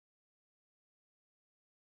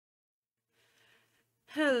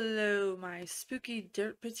Hello, my spooky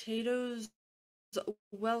dirt potatoes.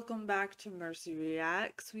 Welcome back to Mercy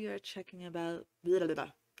Reacts. We are checking about. Blah, blah, blah.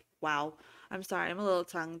 Wow. I'm sorry, I'm a little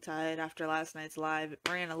tongue-tied after last night's live. It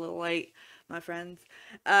ran a little late, my friends.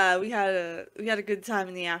 We had a good time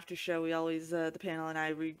in the after show. We always the panel and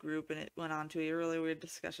I regroup, and it went on to a really weird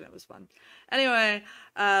discussion. It was fun. Anyway,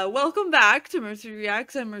 welcome back to Mercy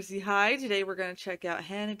Reacts. I'm Mercy High. Today we're gonna check out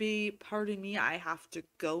Hanabie. Pardon me, I have to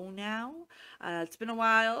go now. It's been a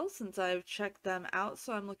while since I've checked them out,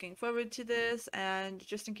 so I'm looking forward to this. And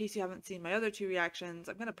just in case you haven't seen my other two reactions,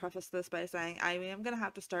 I'm going to preface this by saying I am going to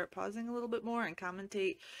have to start pausing a little bit more and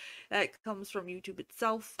commentate. That comes from YouTube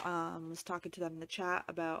itself. I was talking to them in the chat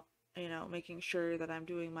about, making sure that I'm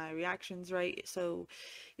doing my reactions right. So,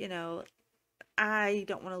 I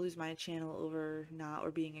don't want to lose my channel over not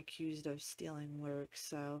or being accused of stealing work.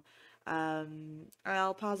 So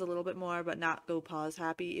I'll pause a little bit more, but not go pause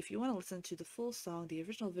happy. If you want to listen to the full song, the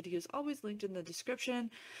original video is always linked in the description,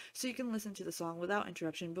 so you can listen to the song without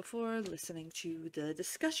interruption before listening to the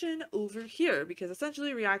discussion over here, because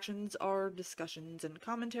essentially reactions are discussions and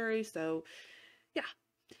commentary. So yeah.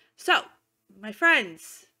 So my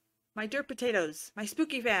friends, my dirt potatoes, my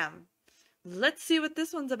spooky fam, let's see what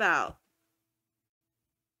this one's about.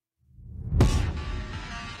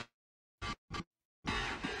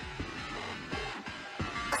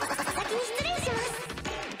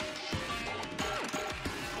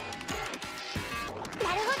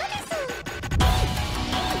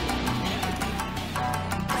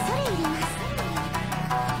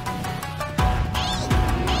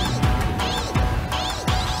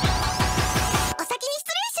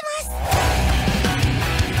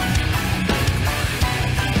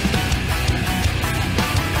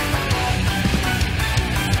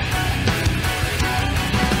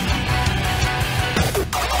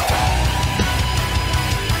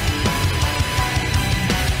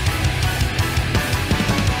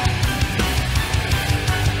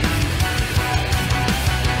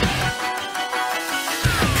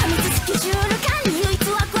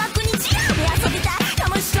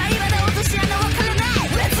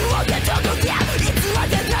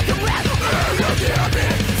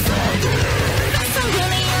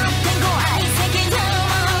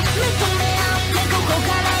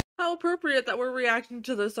 How appropriate that we're reacting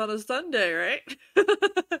to this on a Sunday, right?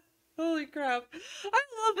 Holy crap. I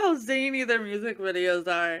love how zany their music videos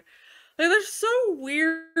are. Like, they're so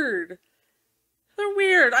weird. They're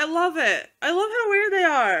weird. I love it. I love how weird they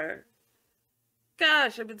are.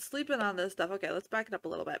 Gosh, I've been sleeping on this stuff. Okay, let's back it up a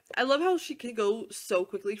little bit. I love how she can go so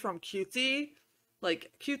quickly from cutesy,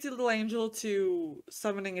 like cutesy little angel, to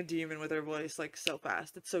summoning a demon with her voice, like, so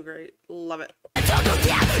fast. It's so great. Love it.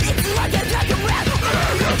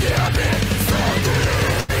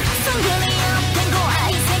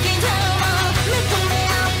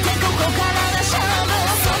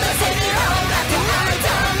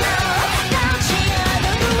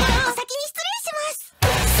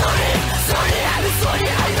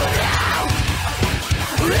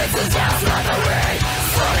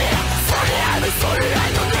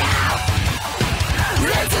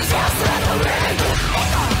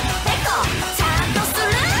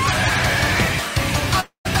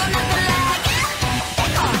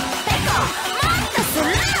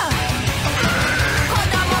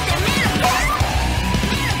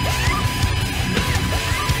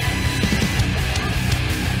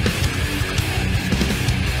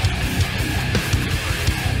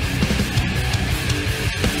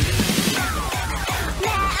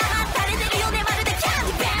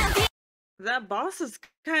 That boss is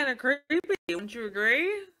kind of creepy, wouldn't you agree?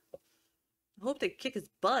 I hope they kick his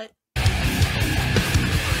butt.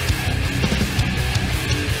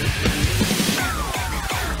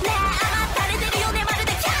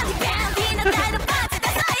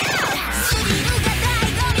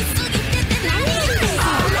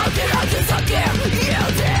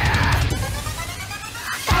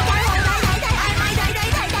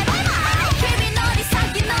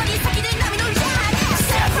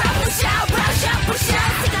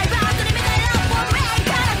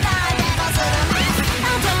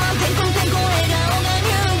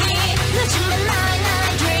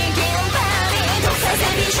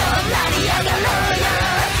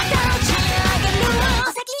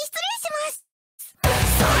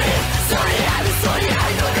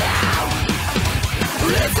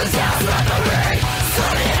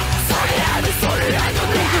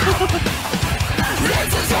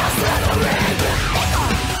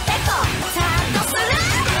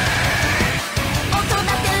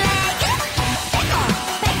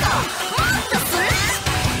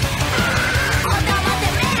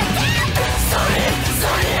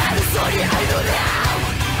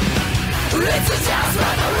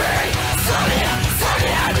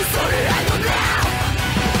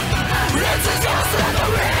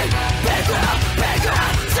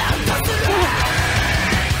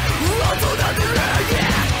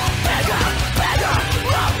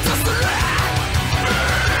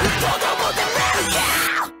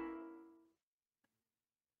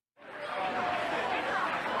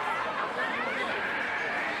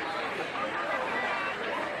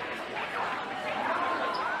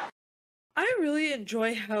 I really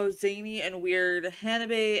enjoy how zany and weird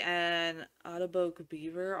Hanabie and Autoboke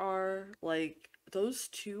Beaver are. Like, those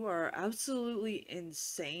two are absolutely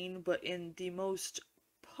insane, but in the most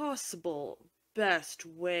possible, best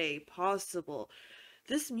way possible.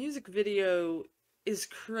 This music video is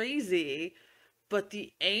crazy, but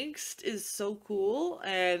the angst is so cool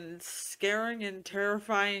and scaring and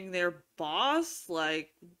terrifying their boss. Like,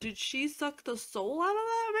 did she suck the soul out of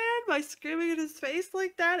that man by screaming in his face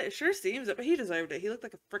like that? It sure seems it, but he deserved it. He looked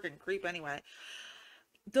like a freaking creep anyway.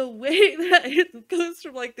 The way that it goes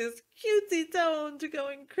from like this cutesy tone to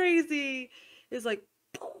going crazy is like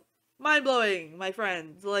mind blowing, my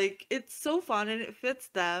friends. Like, it's so fun and it fits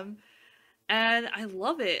them. And I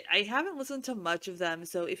love it. I haven't listened to much of them,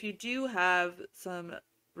 so if you do have some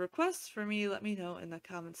requests for me, let me know in the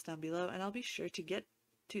comments down below, and I'll be sure to get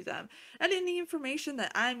to them. And any information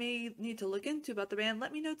that I may need to look into about the band,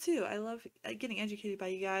 let me know too. I love getting educated by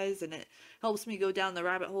you guys, and it helps me go down the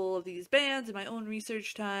rabbit hole of these bands in my own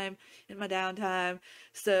research time, in my downtime.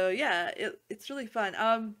 So yeah, it's really fun.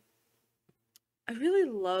 I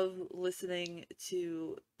really love listening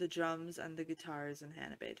to the drums and the guitars in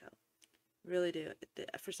Hanabie. Really do.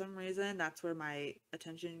 For some reason, that's where my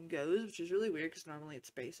attention goes, which is really weird because normally it's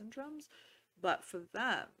bass and drums. But for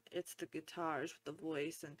them, it's the guitars with the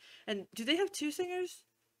voice. And do they have two singers?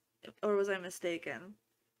 Or was I mistaken?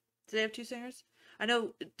 Do they have two singers? I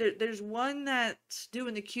know there's one that's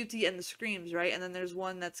doing the cutesy and the screams, right? And then there's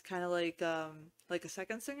one that's kind of like a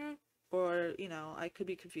second singer. Or, you know, I could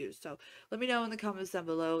be confused. So let me know in the comments down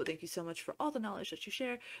below. Thank you so much for all the knowledge that you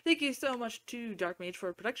share. Thank you so much to Dark Mage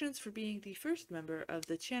 4 Productions for being the first member of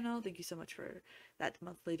the channel. Thank you so much for that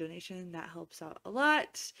monthly donation. That helps out a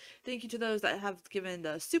lot. Thank you to those that have given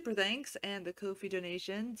the super thanks and the Ko-fi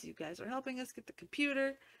donations. You guys are helping us get the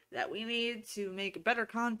computer that we need to make better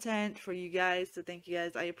content for you guys. So thank you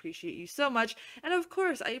guys. I appreciate you so much. And of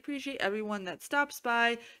course, I appreciate everyone that stops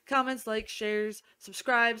by, comments, likes, shares,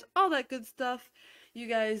 subscribes, all that good stuff. You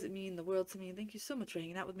guys mean the world to me. Thank you so much for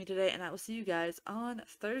hanging out with me today, and I will see you guys on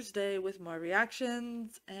Thursday with more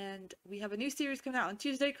reactions. And we have a new series coming out on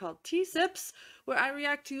Tuesday called T-Sips, where I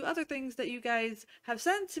react to other things that you guys have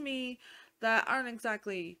sent to me that aren't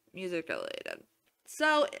exactly music related.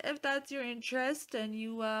 So if that's your interest and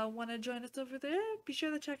you want to join us over there, be sure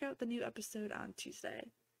to check out the new episode on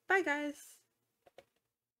Tuesday. Bye, guys!